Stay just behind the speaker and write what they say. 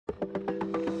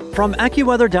From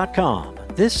AccuWeather.com,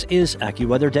 this is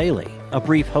AccuWeather Daily, a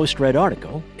brief host-read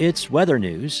article. It's weather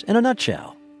news in a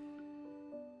nutshell.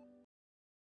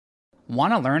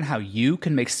 Want to learn how you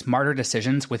can make smarter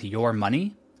decisions with your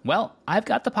money? Well, I've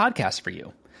got the podcast for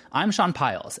you. I'm Sean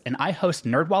Piles, and I host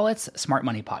NerdWallet's Smart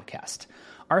Money Podcast.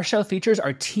 Our show features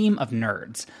our team of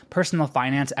nerds, personal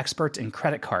finance experts in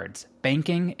credit cards,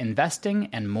 banking, investing,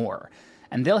 and more.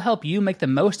 And they'll help you make the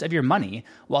most of your money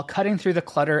while cutting through the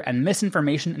clutter and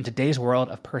misinformation in today's world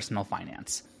of personal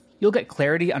finance. You'll get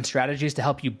clarity on strategies to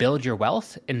help you build your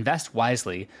wealth, invest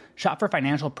wisely, shop for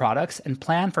financial products, and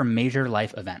plan for major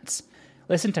life events.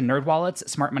 Listen to NerdWallet's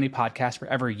Smart Money Podcast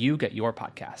wherever you get your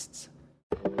podcasts.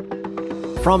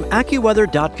 From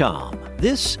AccuWeather.com,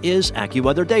 this is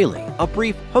AccuWeather Daily, a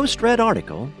brief host-read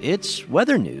article. It's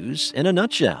weather news in a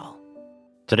nutshell.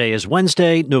 Today is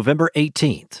Wednesday, November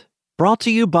 18th. Brought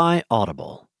to you by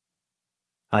Audible.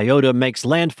 Iota makes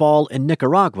landfall in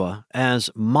Nicaragua as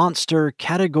monster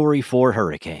Category 4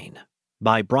 hurricane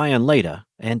by Brian Leda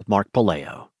and Mark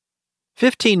Palaio.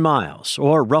 15 miles,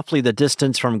 or roughly the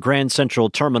distance from Grand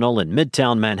Central Terminal in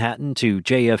Midtown Manhattan to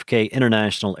JFK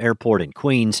International Airport in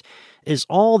Queens, is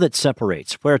all that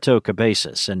separates Puerto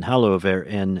Cabezas and Halover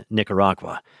in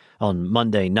Nicaragua. On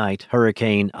Monday night,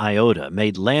 Hurricane Iota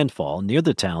made landfall near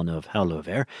the town of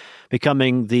Halover,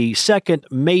 becoming the second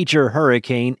major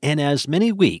hurricane in as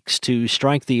many weeks to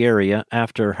strike the area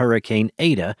after Hurricane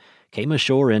Eta came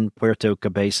ashore in Puerto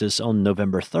Cabezas on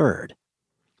November 3rd.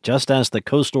 Just as the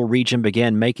coastal region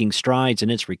began making strides in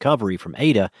its recovery from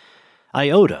Eta,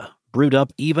 Iota brewed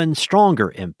up even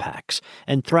stronger impacts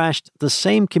and thrashed the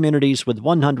same communities with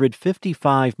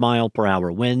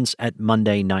 155-mile-per-hour winds at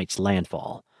Monday night's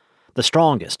landfall, the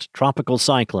strongest tropical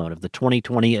cyclone of the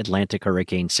 2020 Atlantic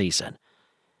hurricane season.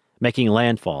 Making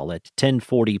landfall at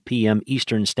 10:40 p.m.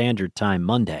 Eastern Standard Time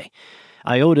Monday,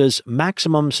 Iota's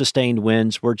maximum sustained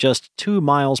winds were just 2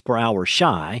 miles per hour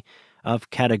shy of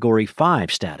Category 5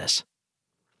 status.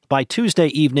 By Tuesday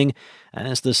evening,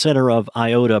 as the center of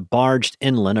Iota barged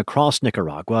inland across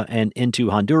Nicaragua and into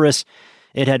Honduras,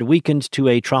 it had weakened to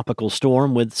a tropical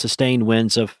storm with sustained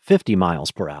winds of 50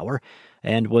 miles per hour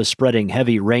and was spreading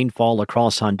heavy rainfall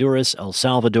across Honduras, El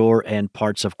Salvador, and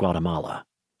parts of Guatemala.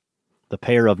 The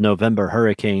pair of November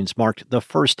hurricanes marked the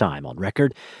first time on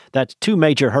record that two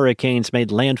major hurricanes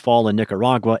made landfall in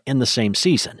Nicaragua in the same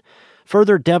season,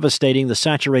 further devastating the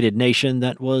saturated nation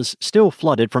that was still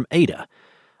flooded from Eta,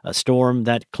 a storm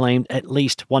that claimed at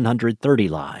least 130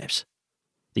 lives.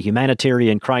 The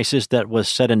humanitarian crisis that was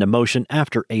set into motion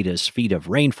after Eta's feat of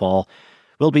rainfall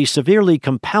will be severely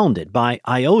compounded by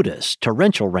Iota's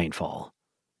torrential rainfall.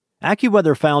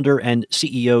 AccuWeather founder and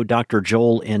CEO Dr.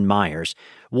 Joel N. Myers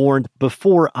warned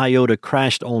before Iota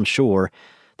crashed on shore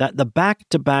that the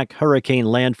back-to-back hurricane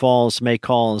landfalls may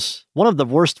cause one of the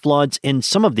worst floods in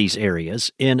some of these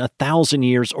areas in 1,000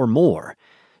 years or more,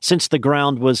 since the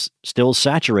ground was still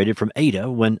saturated from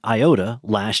Eta when Iota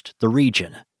lashed the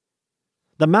region.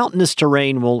 The mountainous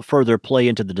terrain will further play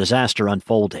into the disaster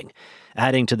unfolding,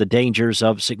 adding to the dangers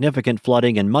of significant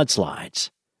flooding and mudslides.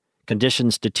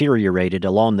 Conditions deteriorated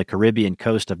along the Caribbean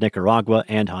coast of Nicaragua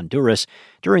and Honduras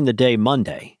during the day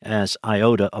Monday as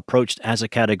Iota approached as a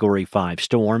Category 5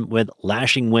 storm with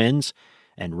lashing winds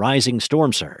and rising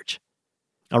storm surge.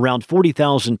 Around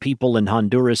 40,000 people in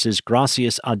Honduras's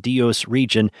Gracias a Dios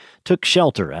region took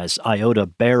shelter as Iota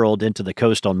barreled into the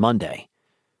coast on Monday.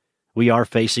 "We are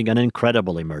facing an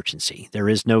incredible emergency. There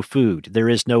is no food. There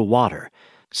is no water,"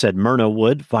 said Myrna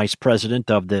Wood, vice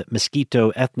president of the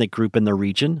Mosquito ethnic group in the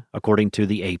region, according to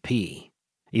the AP.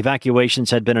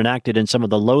 Evacuations had been enacted in some of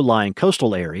the low-lying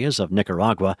coastal areas of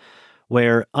Nicaragua,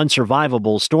 where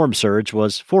unsurvivable storm surge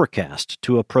was forecast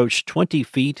to approach 20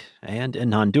 feet, and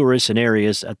in Honduras in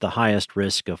areas at the highest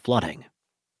risk of flooding.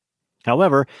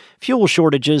 However, fuel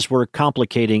shortages were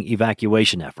complicating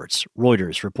evacuation efforts,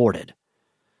 Reuters reported.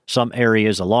 Some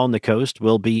areas along the coast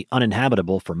will be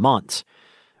uninhabitable for months,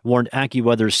 warned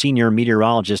AccuWeather senior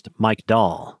meteorologist Mike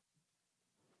Dahl.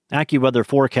 AccuWeather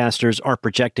forecasters are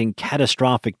projecting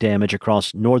catastrophic damage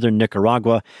across northern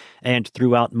Nicaragua and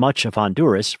throughout much of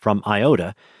Honduras from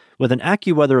Iota, with an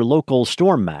AccuWeather local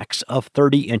storm max of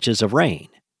 30 inches of rain.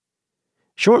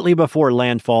 Shortly before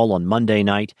landfall on Monday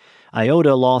night,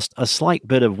 Iota lost a slight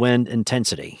bit of wind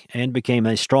intensity and became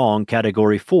a strong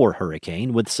Category 4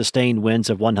 hurricane with sustained winds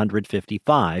of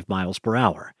 155 miles per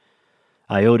hour.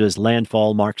 Iota's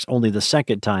landfall marks only the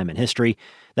second time in history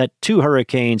that two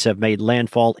hurricanes have made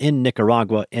landfall in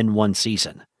Nicaragua in one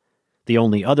season. The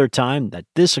only other time that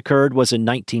this occurred was in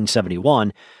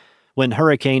 1971, when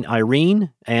Hurricane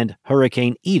Irene and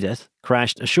Hurricane Edith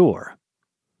crashed ashore.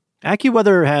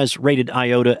 AccuWeather has rated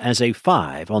Iota as a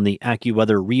 5 on the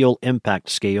AccuWeather Real Impact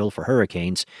Scale for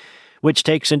hurricanes, which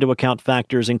takes into account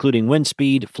factors including wind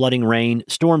speed, flooding rain,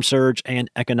 storm surge, and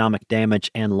economic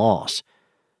damage and loss.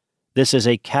 This is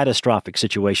a catastrophic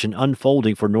situation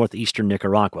unfolding for northeastern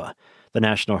Nicaragua, the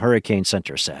National Hurricane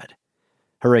Center said.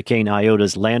 Hurricane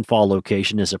Iota's landfall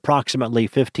location is approximately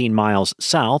 15 miles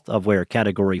south of where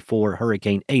Category 4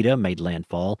 Hurricane Eta made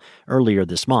landfall earlier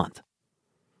this month.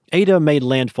 Eta made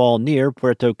landfall near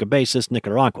Puerto Cabezas,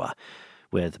 Nicaragua,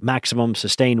 with maximum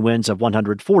sustained winds of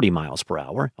 140 miles per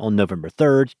hour on November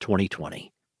 3,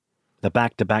 2020. The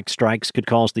back-to-back strikes could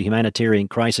cause the humanitarian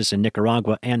crisis in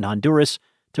Nicaragua and Honduras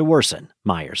to worsen,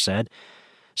 Myers said.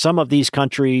 Some of these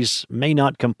countries may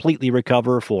not completely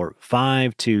recover for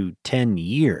 5 to 10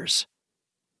 years.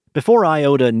 Before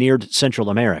Iota neared Central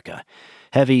America,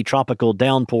 heavy tropical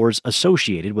downpours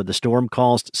associated with the storm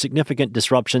caused significant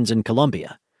disruptions in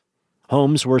Colombia.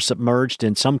 Homes were submerged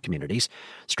in some communities,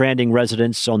 stranding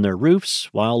residents on their roofs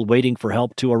while waiting for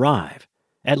help to arrive.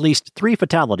 At least 3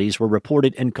 fatalities were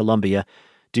reported in Colombia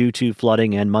due to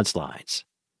flooding and mudslides.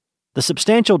 The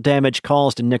substantial damage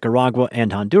caused in Nicaragua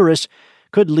and Honduras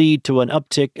could lead to an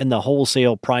uptick in the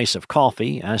wholesale price of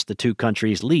coffee, as the 2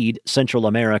 countries lead Central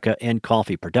America in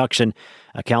coffee production,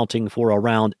 accounting for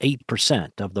around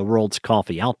 8% of the world's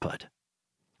coffee output.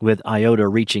 With Iota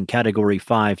reaching Category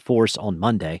 5 force on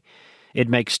Monday, it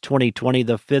makes 2020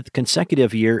 the 5th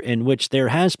consecutive year in which there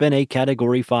has been a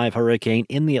Category 5 hurricane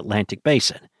in the Atlantic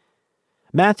Basin.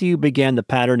 Matthew began the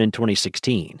pattern in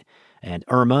 2016, and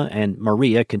Irma and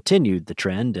Maria continued the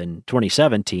trend in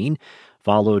 2017,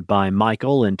 followed by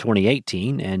Michael in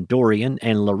 2018 and Dorian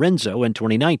and Lorenzo in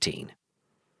 2019.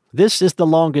 This is the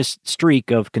longest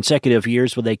streak of consecutive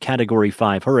years with a Category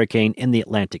 5 hurricane in the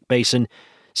Atlantic Basin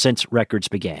since records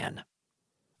began.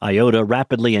 Iota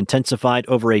rapidly intensified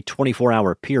over a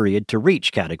 24-hour period to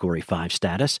reach Category 5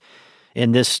 status.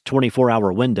 In this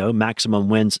 24-hour window, maximum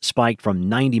winds spiked from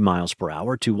 90 miles per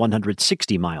hour to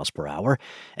 160 miles per hour,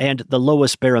 and the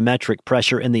lowest barometric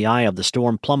pressure in the eye of the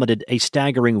storm plummeted a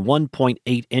staggering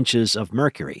 1.8 inches of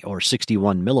mercury, or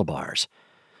 61 millibars.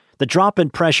 The drop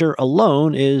in pressure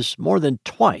alone is more than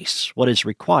twice what is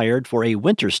required for a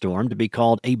winter storm to be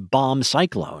called a bomb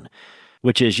cyclone,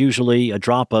 which is usually a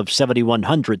drop of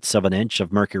 0.71 of an inch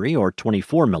of mercury, or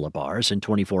 24 millibars, in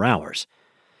 24 hours.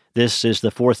 This is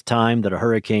the 4th time that a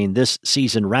hurricane this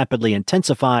season rapidly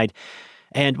intensified,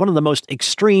 and one of the most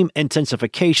extreme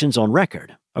intensifications on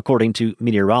record, according to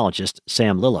meteorologist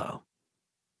Sam Lillo.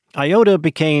 Iota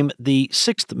became the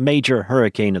 6th major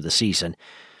hurricane of the season,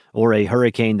 or a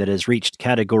hurricane that has reached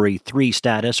Category 3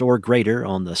 status or greater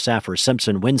on the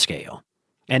Saffir-Simpson wind scale,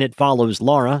 and it follows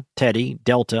Laura, Teddy,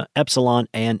 Delta, Epsilon,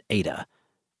 and Eta.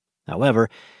 However,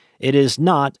 it is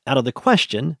not out of the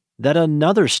question that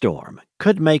another storm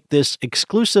could make this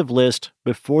exclusive list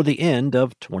before the end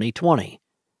of 2020.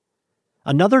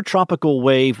 Another tropical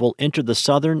wave will enter the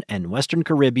southern and western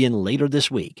Caribbean later this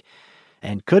week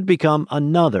and could become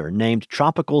another named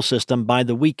tropical system by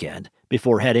the weekend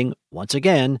before heading, once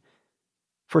again,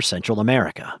 for Central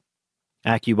America.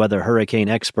 AccuWeather hurricane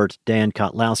expert Dan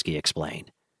Kotlowski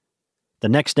explained. The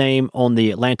next name on the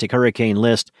Atlantic hurricane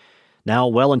list, now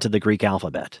well into the Greek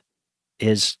alphabet,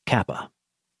 is Kappa.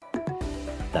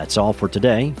 That's all for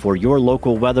today. For your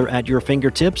local weather at your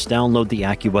fingertips, download the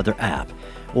AccuWeather app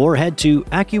or head to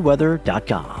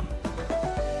AccuWeather.com.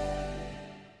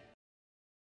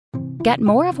 Get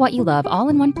more of what you love all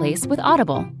in one place with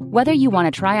Audible. Whether you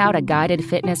want to try out a guided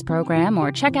fitness program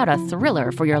or check out a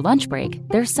thriller for your lunch break,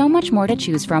 there's so much more to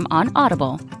choose from on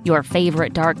Audible. Your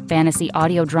favorite dark fantasy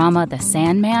audio drama, The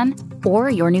Sandman? Or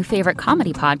your new favorite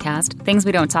comedy podcast, Things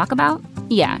We Don't Talk About?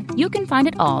 Yeah, you can find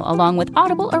it all along with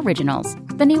Audible Originals.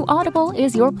 The new Audible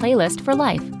is your playlist for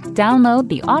life. Download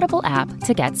the Audible app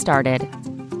to get started.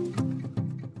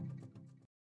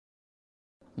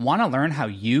 Want to learn how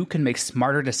you can make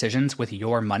smarter decisions with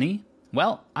your money?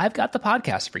 Well, I've got the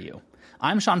podcast for you.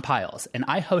 I'm Sean Piles, and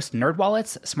I host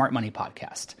NerdWallet's Smart Money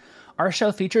Podcast. Our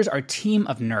show features our team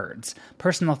of nerds,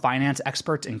 personal finance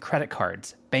experts in credit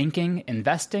cards, banking,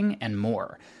 investing, and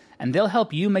more. And they'll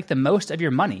help you make the most of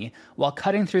your money while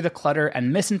cutting through the clutter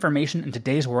and misinformation in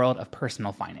today's world of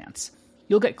personal finance.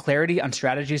 You'll get clarity on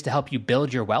strategies to help you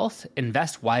build your wealth,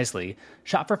 invest wisely,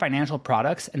 shop for financial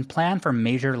products, and plan for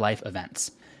major life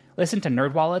events. Listen to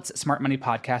NerdWallet's Smart Money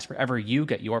Podcast wherever you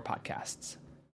get your podcasts.